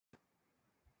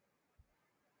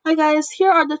Hi guys,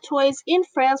 here are the toys in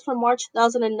France for March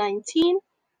 2019.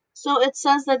 So it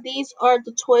says that these are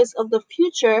the toys of the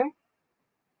future,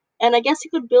 and I guess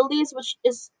you could build these, which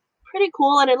is pretty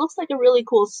cool, and it looks like a really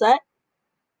cool set.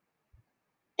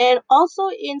 And also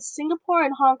in Singapore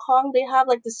and Hong Kong, they have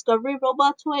like Discovery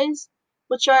robot toys,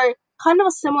 which are kind of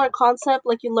a similar concept,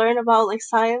 like you learn about like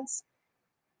science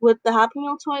with the Happy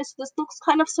Meal toys. So this looks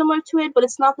kind of similar to it, but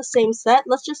it's not the same set.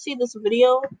 Let's just see this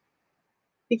video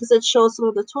because it shows some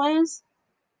of the toys.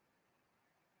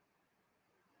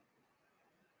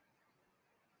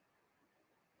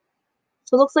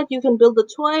 So it looks like you can build the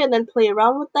toy and then play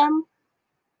around with them.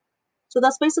 So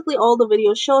that's basically all the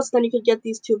video shows. Then you could get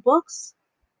these two books.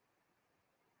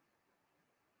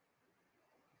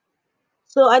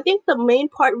 So I think the main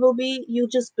part will be you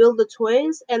just build the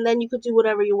toys and then you could do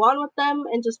whatever you want with them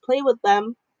and just play with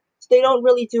them. So they don't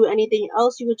really do anything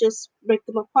else. You could just break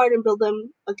them apart and build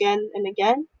them again and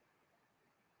again.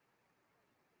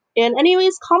 And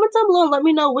anyways, comment down below and let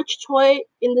me know which toy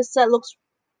in this set looks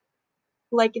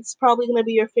like it's probably going to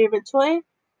be your favorite toy.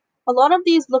 A lot of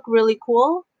these look really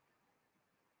cool.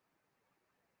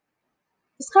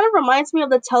 This kind of reminds me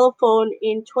of the telephone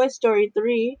in Toy Story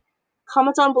 3.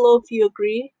 Comment down below if you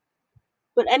agree.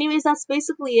 But anyways, that's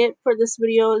basically it for this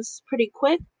video. It's pretty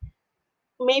quick.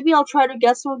 Maybe I'll try to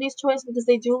get some of these toys because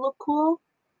they do look cool.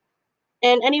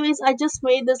 And anyways, I just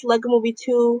made this Lego Movie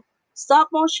 2 stop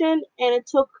motion and it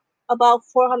took about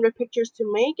 400 pictures to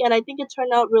make and I think it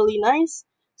turned out really nice.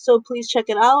 So please check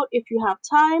it out if you have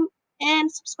time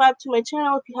and subscribe to my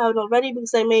channel if you haven't already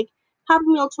because I make Happy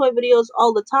Meal toy videos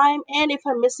all the time. And if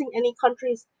I'm missing any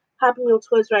country's Happy Meal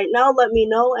toys right now, let me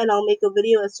know and I'll make a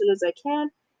video as soon as I can.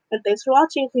 And thanks for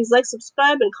watching. Please like,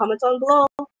 subscribe, and comment down below.